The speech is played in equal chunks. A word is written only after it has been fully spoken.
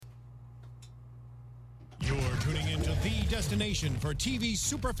tuning into the destination for TV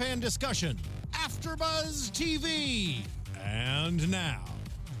superfan discussion, AfterBuzz TV. And now,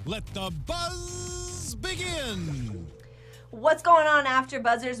 let the buzz begin. What's going on,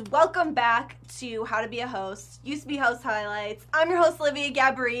 AfterBuzzers? Welcome back to How to Be a Host. Used to be Host Highlights. I'm your host, Olivia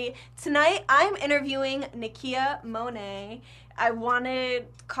Gabri. Tonight, I'm interviewing Nakia Monet. I want to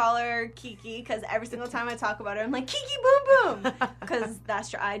call her Kiki because every single time I talk about her, I'm like, Kiki Boom Boom, because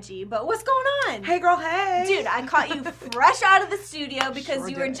that's your IG. But what's going on? Hey, girl, hey. Dude, I caught you fresh out of the studio because Sure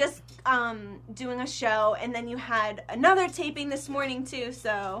you were did. just doing a show, and then you had another taping this morning, too,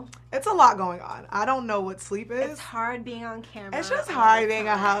 so. It's a lot going on. I don't know what sleep is. It's hard being on camera. It's just all hard the being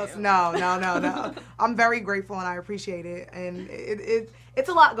a time. host. No. I'm very grateful and I appreciate it. And it's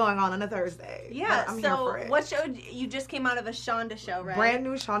a lot going on a Thursday. Yeah, but I'm here for it. what show, you just came out of a Shonda show, right? Brand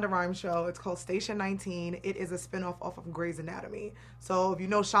new Shonda Rhimes show. It's called Station 19. It is a spinoff off of Grey's Anatomy. So if you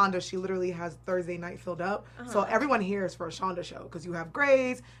know Shonda, she literally has Thursday night filled up. So everyone here is for a Shonda show because you have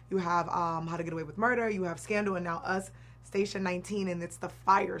Grey's, you have How to Get Away with Murder, you have Scandal, and now us, Station 19, and it's the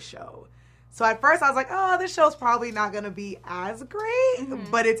Fire show. So at first I was like, oh, this show's probably not going to be as great,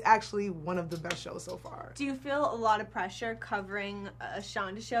 but it's actually one of the best shows so far. Do you feel a lot of pressure covering a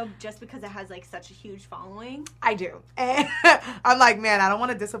Shonda show just because it has, like, such a huge following? I do. And I'm like, man, I don't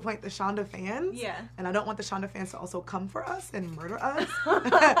want to disappoint the Shonda fans. Yeah. And I don't want the Shonda fans to also come for us and murder us,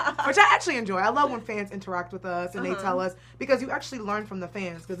 which I actually enjoy. I love when fans interact with us and they tell us, because you actually learn from the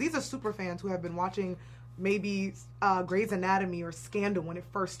fans, because these are super fans who have been watching maybe Grey's Anatomy or Scandal when it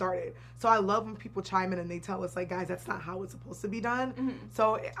first started. So I love when people chime in and they tell us, like, guys, that's not how it's supposed to be done.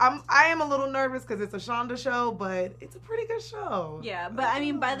 So I am a little nervous because it's a Shonda show, but it's a pretty good show. Yeah, but I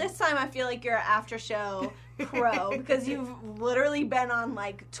mean, by this time I feel like you're an after show pro because you've literally been on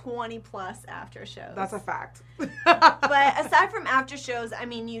like 20 plus after shows. That's a fact. But aside from after shows, I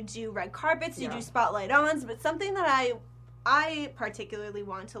mean, you do red carpets, you do spotlight ons, but something that I particularly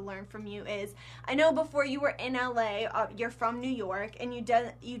want to learn from you is, I know before you were in LA, you're from New York, and you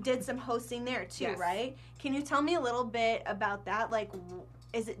did some hosting there too, Yes. right? Can you tell me a little bit about that? Like,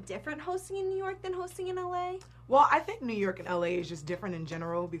 is it different hosting in New York than hosting in LA? Well, I think New York and LA is just different in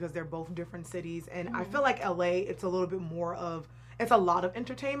general because they're both different cities. And I feel like LA, it's a little bit more of, it's a lot of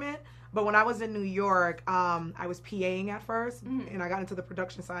entertainment. But when I was in New York, I was PAing at first, and I got into the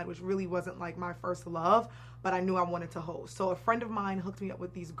production side, which really wasn't like my first love, but I knew I wanted to host. So a friend of mine hooked me up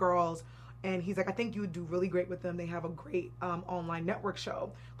with these girls, and he's like, I think you would do really great with them. They have a great online network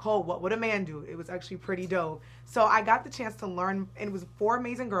show called What Would a Man Do? It was actually pretty dope. So I got the chance to learn, and it was 4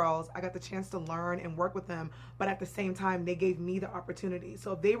 amazing girls. I got the chance to learn and work with them, but at the same time, they gave me the opportunity.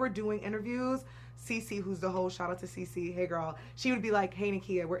 So if they were doing interviews, Cece, who's the host, shout out to Cece, hey girl, she would be like, hey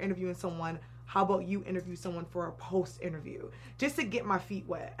Nakia, we're interviewing someone. How about you interview someone for a post interview just to get my feet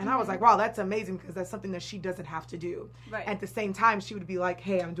wet? And I was like, wow, that's amazing because that's something that she doesn't have to do. Right. At the same time, she would be like,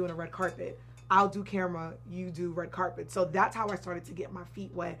 hey, I'm doing a red carpet. I'll do camera, you do red carpet. So that's how I started to get my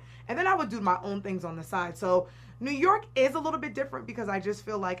feet wet. And then I would do my own things on the side. So New York is a little bit different because I just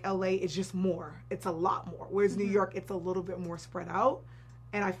feel like LA is just more. It's a lot more. Whereas New York, it's a little bit more spread out.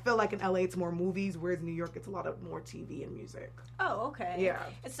 And I feel like in LA, it's more movies, whereas New York, it's a lot of more TV and music. Oh, okay. Yeah.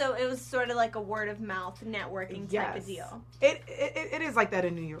 So it was sort of like a word of mouth networking type of deal. It is like that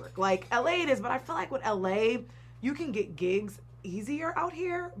in New York. Like LA it is, but I feel like with LA, you can get gigs easier out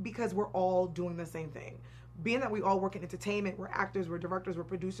here because we're all doing the same thing. Being that we all work in entertainment, we're actors, we're directors, we're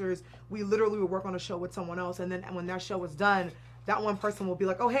producers, we literally will work on a show with someone else, and then when that show is done, that one person will be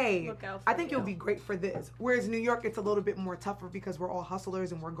like, oh, hey, I think you'll be great for this. Whereas New York, it's a little bit more tougher because we're all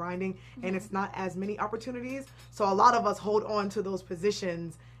hustlers and we're grinding, and it's not as many opportunities. So a lot of us hold on to those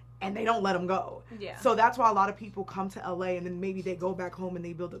positions and they don't let them go. Yeah. So that's why a lot of people come to LA and then maybe they go back home and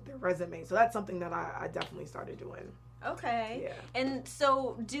they build up their resume. So that's something that I definitely started doing. Okay. Yeah. And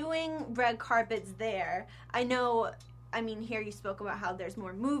so doing red carpets there, I mean, here you spoke about how there's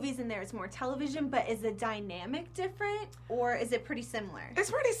more movies and there's more television, but is the dynamic different or is it pretty similar? It's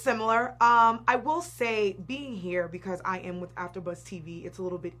pretty similar. I will say being here, because I am with AfterBuzz TV, it's a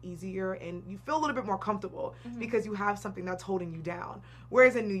little bit easier and you feel a little bit more comfortable because you have something that's holding you down.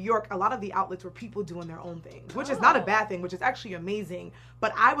 Whereas in New York, a lot of the outlets were people doing their own things, which is not a bad thing, which is actually amazing.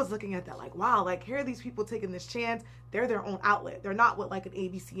 But I was looking at that like, wow, like here are these people taking this chance. They're their own outlet. They're not with like an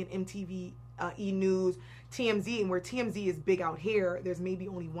ABC and MTV, E! News, TMZ, and where TMZ is big out here, there's maybe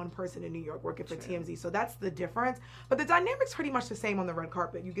only one person in New York working for TMZ. So that's the difference. But the dynamic's pretty much the same on the red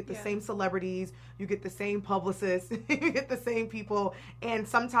carpet. You get the same celebrities, you get the same publicists, you get the same people, and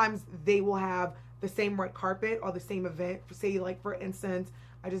sometimes they will have the same red carpet or the same event. Say, like, for instance,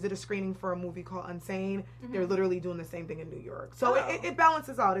 I just did a screening for a movie called Unsane. They're literally doing the same thing in New York. So it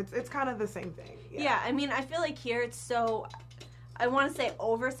balances out. It's kind of the same thing. Yeah, I mean, I feel like here it's so... I want to say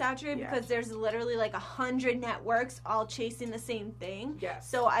oversaturated because there's literally like 100 networks all chasing the same thing. Yes.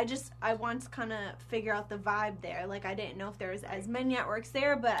 So I want to kind of figure out the vibe there. Like, I didn't know if there was as many networks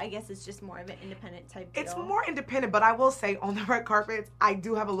there, but I guess it's just more of an independent type deal. It's more independent, but I will say on the red carpets, I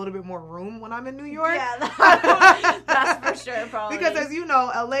do have a little bit more room when I'm in New York. Yeah, that's for sure, probably. Because as you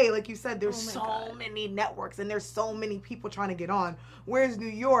know, LA, like you said, there's so many networks and there's so many people trying to get on. Whereas New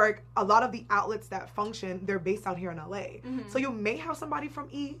York, a lot of the outlets that function, they're based out here in LA. So you may have somebody from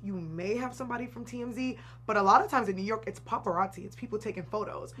E, you may have somebody from TMZ, but a lot of times in New York, it's paparazzi. It's people taking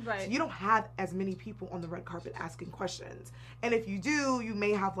photos. Right. So you don't have as many people on the red carpet asking questions. And if you do, you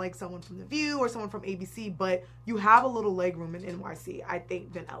may have like someone from The View or someone from ABC, but you have a little leg room in NYC, I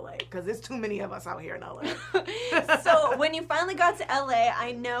think, than LA, because there's too many of us out here in LA. So when you finally got to LA,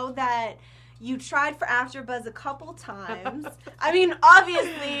 I know that you tried for AfterBuzz a couple times. I mean,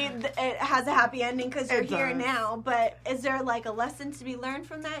 obviously, it has a happy ending because you're here now. But is there like a lesson to be learned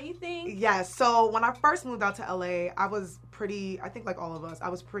from that, you think? Yes. So when I first moved out to LA, I was I think like all of us, I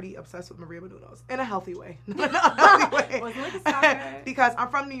was pretty obsessed with Maria Menounos in a healthy way. Wasn't like a stalker. Because I'm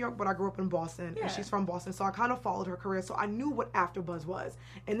from New York, but I grew up in Boston, and she's from Boston, so I kind of followed her career. So I knew what AfterBuzz was,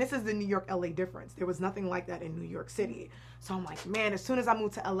 and this is the New York LA difference. There was nothing like that in New York City. So I'm like, man, as soon as I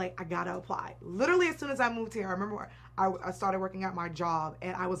moved to LA, I gotta apply. Literally, as soon as I moved here, I remember I started working at my job,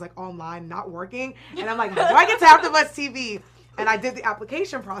 and I was like online, not working, and I'm like, how do I get to AfterBuzz TV? And I did the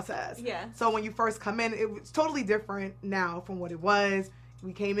application process. Yeah. So when you first come in, it was totally different now from what it was.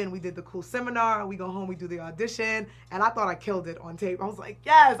 We came in, we did the cool seminar, we go home, we do the audition, and I thought I killed it on tape. I was like,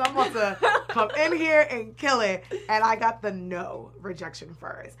 yes, I'm about to come in here and kill it. And I got the no rejection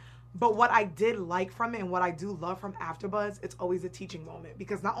first. But what I did like from it and what I do love from AfterBuzz, it's always a teaching moment,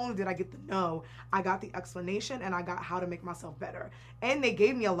 because not only did I get the no, I got the explanation and I got how to make myself better. And they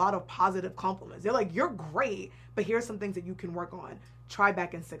gave me a lot of positive compliments. They're like, you're great, but here's some things that you can work on. Try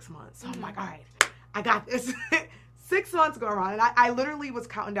back in 6 months. So I'm like, all right, I got this. 6 months go around, and I literally was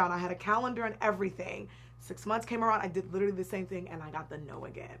counting down. I had a calendar and everything. 6 months came around, I did literally the same thing, and I got the no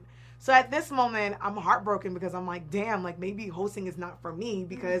again. So at this moment, I'm heartbroken because I'm like, damn, like maybe hosting is not for me,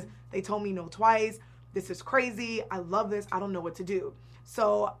 because they told me no twice. This is crazy. I love this. I don't know what to do.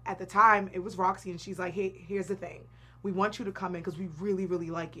 So at the time, it was Roxy, and she's like, hey, here's the thing. We want you to come in because we really,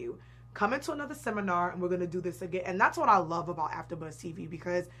 really like you. Come into another seminar, and we're going to do this again. And that's what I love about AfterBuzz TV,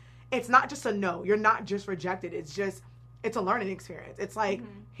 because it's not just a no. You're not just rejected. It's a learning experience. It's like,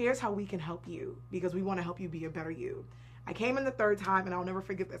 here's how we can help you, because we want to help you be a better you. I came in the third time, and I'll never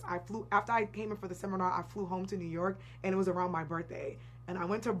forget this. After I came in for the seminar, I flew home to New York, and it was around my birthday. And I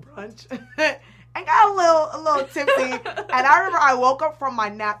went to brunch and got a little tipsy. And I remember I woke up from my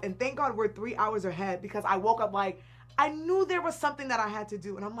nap, and thank God we're 3 hours ahead, because I woke up like, I knew there was something that I had to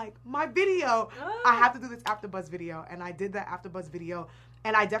do. And I'm like, my video, I have to do this AfterBuzz video. And I did that AfterBuzz video.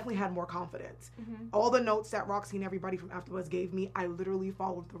 And I definitely had more confidence. All the notes that Roxy and everybody from AfterBuzz gave me, I literally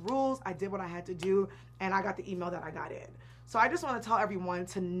followed the rules. I did what I had to do, and I got the email that I got in. So I just want to tell everyone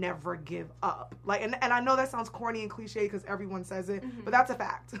to never give up. Like, and I know that sounds corny and cliche because everyone says it, but that's a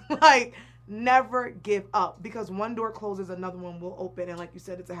fact. Like, never give up, because one door closes, another one will open. And like you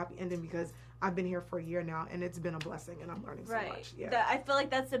said, it's a happy ending, because I've been here for a year now, and it's been a blessing, and I'm learning so much. Yeah. I feel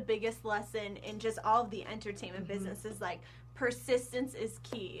like that's the biggest lesson in just all of the entertainment business is like, persistence is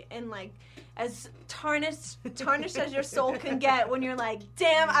key. And like, as tarnished as your soul can get when you're like,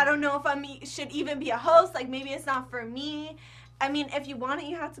 damn, I don't know if I should even be a host, like maybe it's not for me. I mean, if you want it,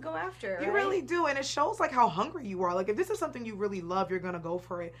 you have to go after it, You really do, and it shows like how hungry you are. Like, if this is something you really love, you're gonna go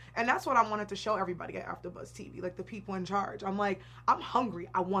for it. And that's what I wanted to show everybody at AfterBuzz TV, like the people in charge. I'm like, I'm hungry.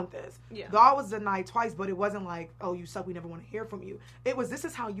 I want this. Yeah. Though I was denied twice, but it wasn't like, oh, you suck, we never want to hear from you. It was, this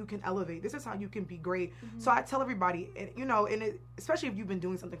is how you can elevate. This is how you can be great. So I tell everybody, and you know, and especially if you've been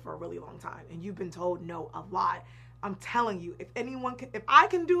doing something for a really long time and you've been told no a lot. I'm telling you, if I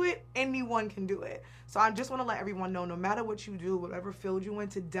can do it, anyone can do it. So I just want to let everyone know, no matter what you do, whatever field you in,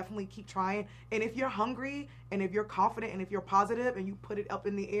 to definitely keep trying. And if you're hungry, and if you're confident, and if you're positive, and you put it up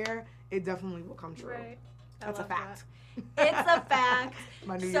in the air, it definitely will come true. Right. That's a fact. It's a fact.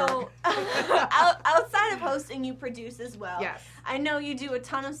 So, outside of hosting, you produce as well. Yes. I know you do a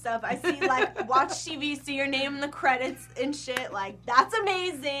ton of stuff. I see, like, watch TV, see your name in the credits and shit. Like, that's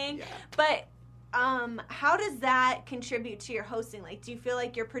amazing. Yeah. But how does that contribute to your hosting? Like, do you feel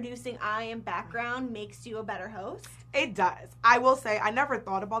like your producing eye and background makes you a better host? It does. I will say, I never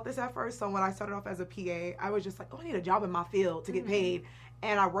thought about this at first. So when I started off as a PA, I was just like, oh, I need a job in my field to get paid.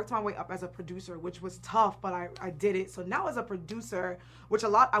 And I worked my way up as a producer, which was tough, but I did it. So now as a producer, which I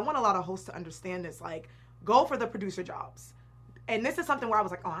want a lot of hosts to understand this, like, go for the producer jobs. And this is something where I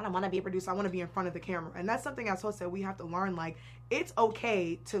was like, oh, I don't want to be a producer. I want to be in front of the camera. And that's something as hosts that we have to learn. Like, it's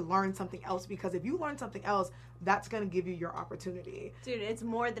okay to learn something else, because if you learn something else, that's going to give you your opportunity. Dude, it's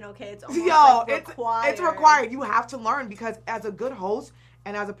more than okay. It's almost required. It's required. You have to learn, because as a good host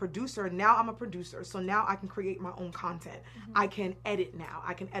and as a producer, now I'm a producer. So now I can create my own content. I can edit now.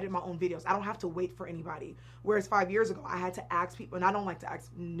 I can edit my own videos. I don't have to wait for anybody. Whereas 5 years ago, I had to ask people, and I don't like to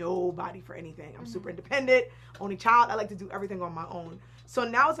ask nobody for anything. I'm super independent, only child. I like to do everything on my own. So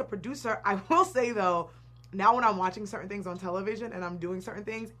now as a producer, I will say though, now when I'm watching certain things on television and I'm doing certain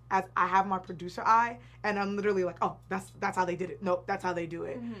things, as I have my producer eye, and I'm literally like, oh, that's how they did it. Nope, that's how they do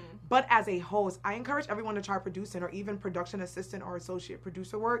it. But as a host, I encourage everyone to try producing or even production assistant or associate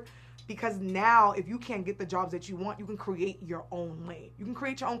producer work, because now if you can't get the jobs that you want, you can create your own lane. You can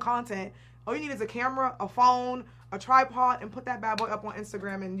create your own content. All you need is a camera, a phone, a tripod, and put that bad boy up on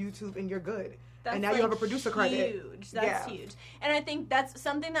Instagram and YouTube, and you're good. That's and now you have a producer credit. Huge. That's huge. And I think that's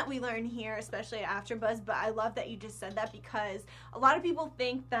something that we learn here, especially at AfterBuzz, but I love that you just said that, because a lot of people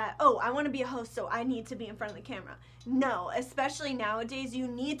think that, oh, I want to be a host, so I need to be in front of the camera. No, especially nowadays, you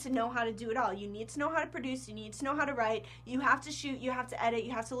need to know how to do it all. You need to know how to produce, you need to know how to write, you have to shoot, you have to edit,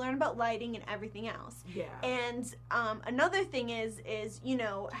 you have to learn about lighting and everything else. Yeah. And another thing is, you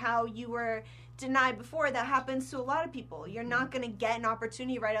know, how you were denied before. That happens to a lot of people. You're not going to get an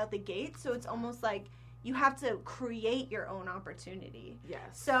opportunity right out the gate, so it's almost like you have to create your own opportunity. Yes.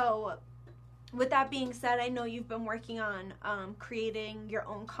 So with that being said, I know you've been working on creating your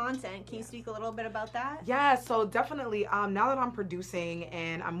own content. Can you speak a little bit about that? Yeah, so definitely now that I'm producing,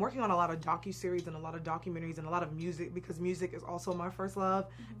 and I'm working on a lot of docuseries and a lot of documentaries and a lot of music, because music is also my first love,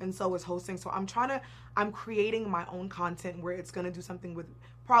 and so is hosting. So I'm creating my own content where it's going to do something with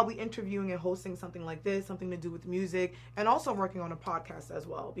probably interviewing and hosting something like this, something to do with music, and also working on a podcast as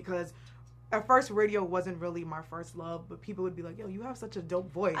well, because at first radio wasn't really my first love, but people would be like, yo, you have such a dope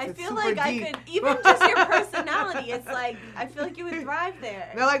voice. I it's feel super like deep. I could, even just your personality, it's like, I feel like you would thrive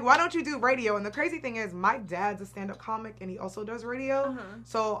there. They're like, why don't you do radio? And the crazy thing is, my dad's a stand-up comic, and he also does radio.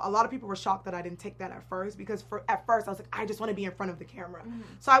 So a lot of people were shocked that I didn't take that at first, because at first I was like, I just want to be in front of the camera.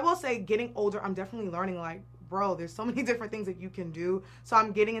 So I will say, getting older, I'm definitely learning, like, bro, there's so many different things that you can do. So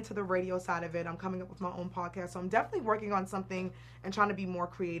I'm getting into the radio side of it. I'm coming up with my own podcast. So I'm definitely working on something and trying to be more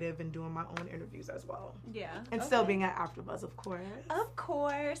creative and doing my own interviews as well. Yeah. And still being at AfterBuzz, of course. Of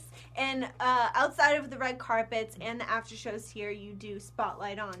course. And outside of the red carpets and the after shows here, you do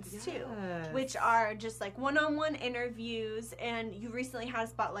spotlight-ons too, which are just like one-on-one interviews. And you recently had a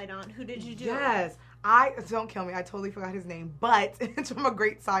spotlight on. Who did you do? Yes. Don't kill me, I totally forgot his name, but it's from a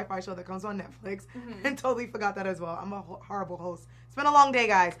great sci-fi show that comes on Netflix, and totally forgot that as well. I'm a horrible host. It's been a long day,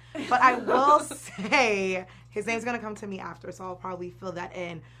 guys, but I will say his name's going to come to me after, so I'll probably fill that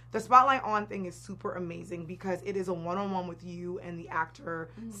in. The Spotlight On thing is super amazing, because it is a one-on-one with you and the actor,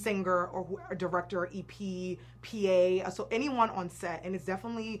 singer, or director, EP, PA, so anyone on set, and it's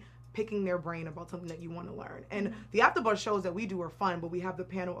definitely picking their brain about something that you want to learn. And the AfterBuzz shows that we do are fun, but we have the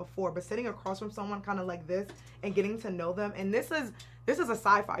panel of 4. But sitting across from someone kind of like this and getting to know them, and this is a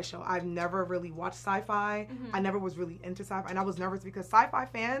sci-fi show. I've never really watched sci-fi. I never was really into sci-fi, and I was nervous because sci-fi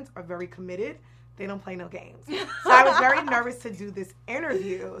fans are very committed. They don't play no games. So I was very nervous to do this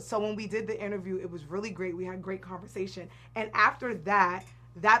interview. So when we did the interview, it was really great. We had great conversation. And after that,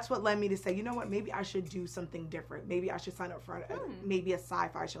 that's what led me to say, you know what, maybe I should do something different. Maybe I should sign up for maybe a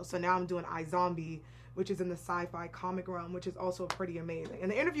sci-fi show. So now I'm doing iZombie, which is in the sci-fi comic realm, which is also pretty amazing.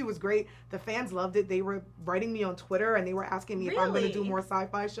 And the interview was great. The fans loved it. They were writing me on Twitter, and they were asking me if I'm going to do more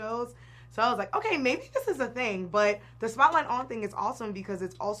sci-fi shows. So I was like, okay, maybe this is a thing. But the Spotlight On thing is awesome, because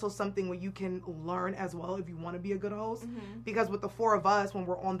it's also something where you can learn as well if you want to be a good host. Because with the 4 of us, when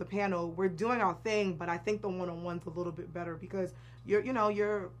we're on the panel, we're doing our thing, but I think the one-on-one's a little bit better, because you're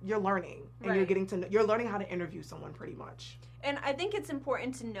learning, and you're learning how to interview someone pretty much. And I think it's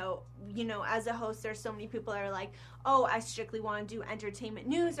important to note, you know, as a host, there's so many people that are like, oh, I strictly want to do entertainment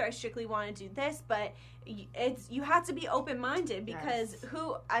news, or I strictly want to do this, but you have to be open-minded, because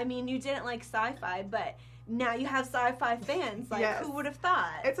you didn't like sci-fi, but now you have sci-fi fans. Like, who would have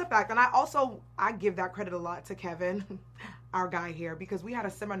thought? It's a fact. And I give that credit a lot to Kevin, our guy here, because we had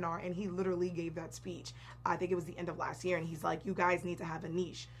a seminar, and he literally gave that speech. I think it was the end of last year, and he's like, you guys need to have a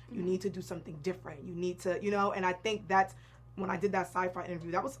niche. You need to do something different. You need to, and I think that's when I did that sci-fi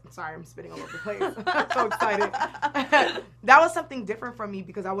interview, that was, sorry, I'm spitting all over the place. I'm so excited. That was something different from me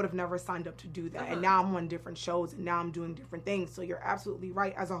because I would have never signed up to do that. And now I'm on different shows and now I'm doing different things. So you're absolutely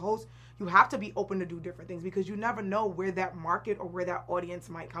right. As a host, you have to be open to do different things because you never know where that market or where that audience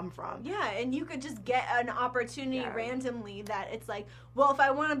might come from. Yeah, and you could just get an opportunity randomly that it's like, well, if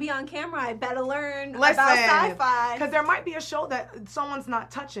I want to be on camera, I better learn about sci-fi. Because there might be a show that someone's not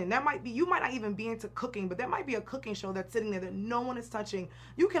touching. There might be, you might not even be into cooking, but there might be a cooking show that's sitting there that no one is touching.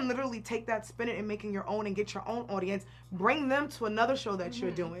 You can literally take that, spin it, and making your own and get your own audience, bring them to another show that you're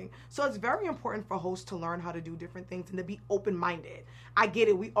doing. So it's very important for hosts to learn how to do different things and to be open-minded. I get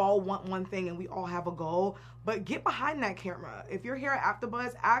it. We all want one thing and we all have a goal, but get behind that camera. If you're here at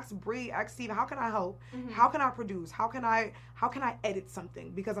AfterBuzz, ask Bree, ask Steve, how can I help? How can I produce? How can I edit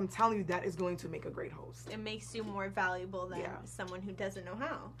something? Because I'm telling you, that is going to make a great host. It makes you more valuable than someone who doesn't know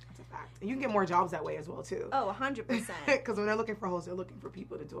how. That's a fact. And you can get more jobs that way as well, too. Oh, 100%. Because when they're looking for hosts, they're looking for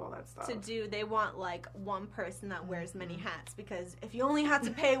people to do all that stuff. They want like one person that wears many hats, because if you only have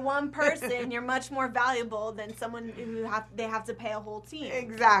to pay one person, you're much more valuable than someone who they have to pay a whole team.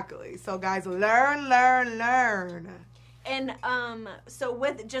 Exactly. So guys, learn. And so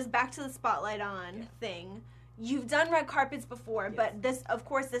with just back to the spotlight on thing, you've done red carpets before, but this, of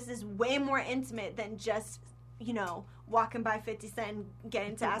course, this is way more intimate than just, walking by 50 Cent and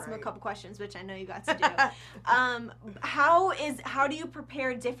getting to ask him a couple questions, which I know you got to do. How do you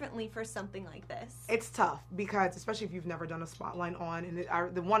prepare differently for something like this? It's tough because, especially if you've never done a spotlight on,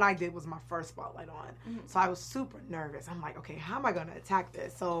 and the one I did was my first spotlight on, so I was super nervous. I'm like, okay, how am I going to attack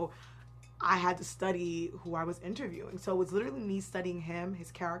this? So I had to study who I was interviewing. So it was literally me studying him,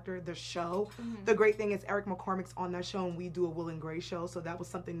 his character, the show. The great thing is Eric McCormick's on that show, and we do a Will and Grace show. So that was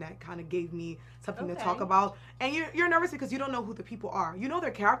something that kind of gave me something to talk about. And you're nervous because you don't know who the people are. You know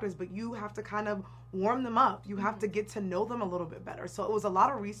their characters, but you have to kind of warm them up. You have to get to know them a little bit better. So it was a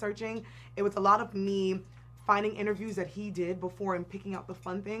lot of researching. It was a lot of me finding interviews that he did before and picking out the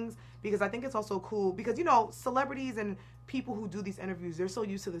fun things, because I think it's also cool because, celebrities and people who do these interviews, they're so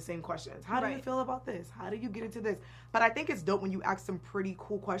used to the same questions. How do you feel about this? How do you get into this? But I think it's dope when you ask some pretty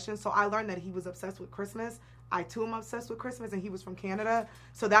cool questions. So I learned that he was obsessed with Christmas. I too am obsessed with Christmas, and he was from Canada.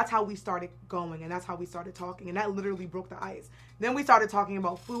 So that's how we started going, and that's how we started talking, and that literally broke the ice. Then we started talking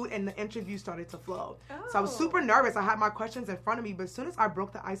about food, and the interview started to flow. So I was super nervous. I had my questions in front of me, but as soon as I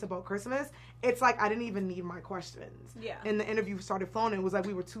broke the ice about Christmas, it's like I didn't even need my questions. Yeah. And the interview started flowing, and it was like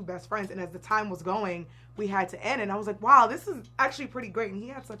we were two best friends, and as the time was going, we had to end, and I was like, wow, this is actually pretty great, and he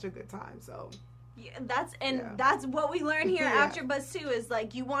had such a good time, so... Yeah, that's what we learn here at AfterBuzz too, is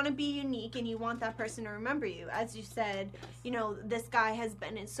like you want to be unique and you want that person to remember you. As you said, this guy has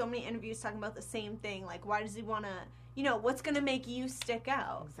been in so many interviews talking about the same thing. Like, why does he want to, what's going to make you stick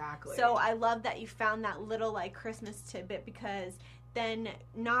out? Exactly. So I love that you found that little like Christmas tidbit, because then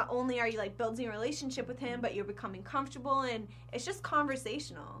not only are you like building a relationship with him, but you're becoming comfortable, and it's just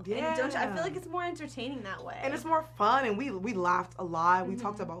conversational. Yeah. And I feel like it's more entertaining that way. And it's more fun, and we laughed a lot. We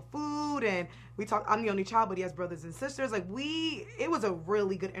talked about food, and I'm the only child, but he has brothers and sisters. It was a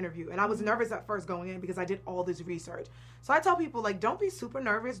really good interview, and I was nervous at first going in because I did all this research. So I tell people, like, don't be super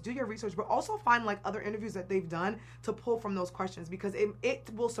nervous, do your research, but also find like other interviews that they've done to pull from those questions, because it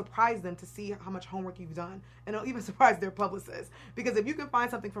will surprise them to see how much homework you've done, and it'll even surprise their publicist. Because if you can find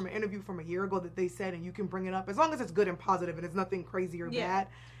something from an interview from a year ago that they said, and you can bring it up, as long as it's good and positive and it's nothing crazy or bad,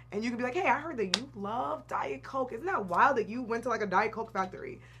 and you can be like, hey, I heard that you love Diet Coke. Isn't that wild that you went to like a Diet Coke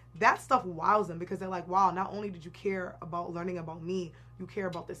factory? That stuff wows them, because they're like, wow, not only did you care about learning about me, you care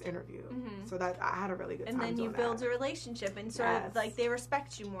about this interview. So that I had a really good time doing that. And then you build a relationship, and sort of like they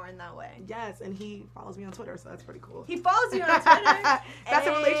respect you more in that way. Yes, and he follows me on Twitter, so that's pretty cool. He follows you on Twitter? That's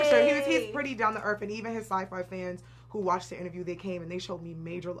a relationship. He's pretty down to earth, and even his sci-fi fans who watched the interview, they came and they showed me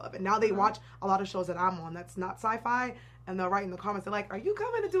major love. And now they watch a lot of shows that I'm on that's not sci-fi, and they'll write in the comments, they're like, are you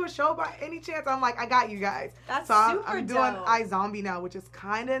coming to do a show by any chance? I'm like, I got you guys. That's so I'm doing dope. iZombie now, which is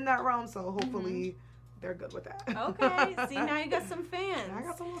kind of in that realm, so hopefully they're good with that. Okay, see, now you got some fans. Yeah, I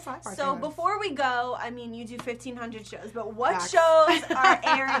got some little sci-fi So fans. before we go, I mean, you do 1,500 shows, but what shows are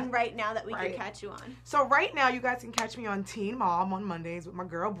airing right now that we can catch you on? So right now, you guys can catch me on Teen Mom on Mondays with my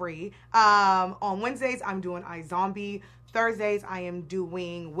girl Bree. On Wednesdays, I'm doing iZombie. Thursdays, I am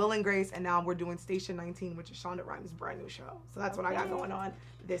doing Will and Grace, and now we're doing Station 19, which is Shonda Rhimes' brand new show. So that's what I got going on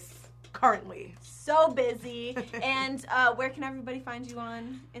currently. So busy. And where can everybody find you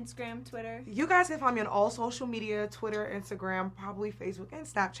on Instagram, Twitter? You guys can find me on all social media, Twitter, Instagram, probably Facebook, and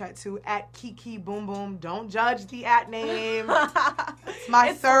Snapchat too, at Kiki Boom Boom. Don't judge the @name. It's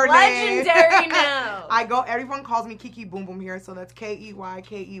my surname. Legendary now. Everyone calls me Kiki Boom Boom here, so that's Key,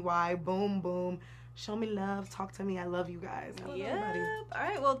 Boom Boom. show me love, talk to me. I love you guys. I love Yep. everybody. All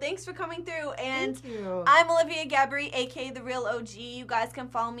right. Well, thanks for coming through. And Thank you. I'm Olivia Gabri, aka The Real OG. You guys can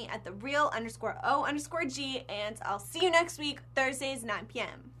follow me at @thereal_O_G. And I'll see you next week, Thursdays, 9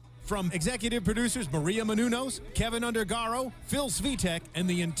 p.m. From executive producers Maria Menounos, Kevin Undergaro, Phil Svitek, and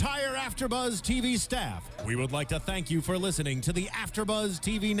the entire AfterBuzz TV staff, we would like to thank you for listening to the AfterBuzz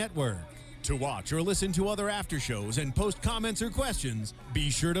TV network. To watch or listen to other after shows and post comments or questions,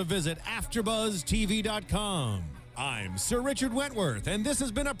 be sure to visit AfterBuzzTV.com. I'm Sir Richard Wentworth, and this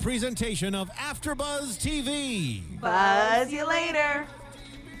has been a presentation of AfterBuzz TV. Buzz you later.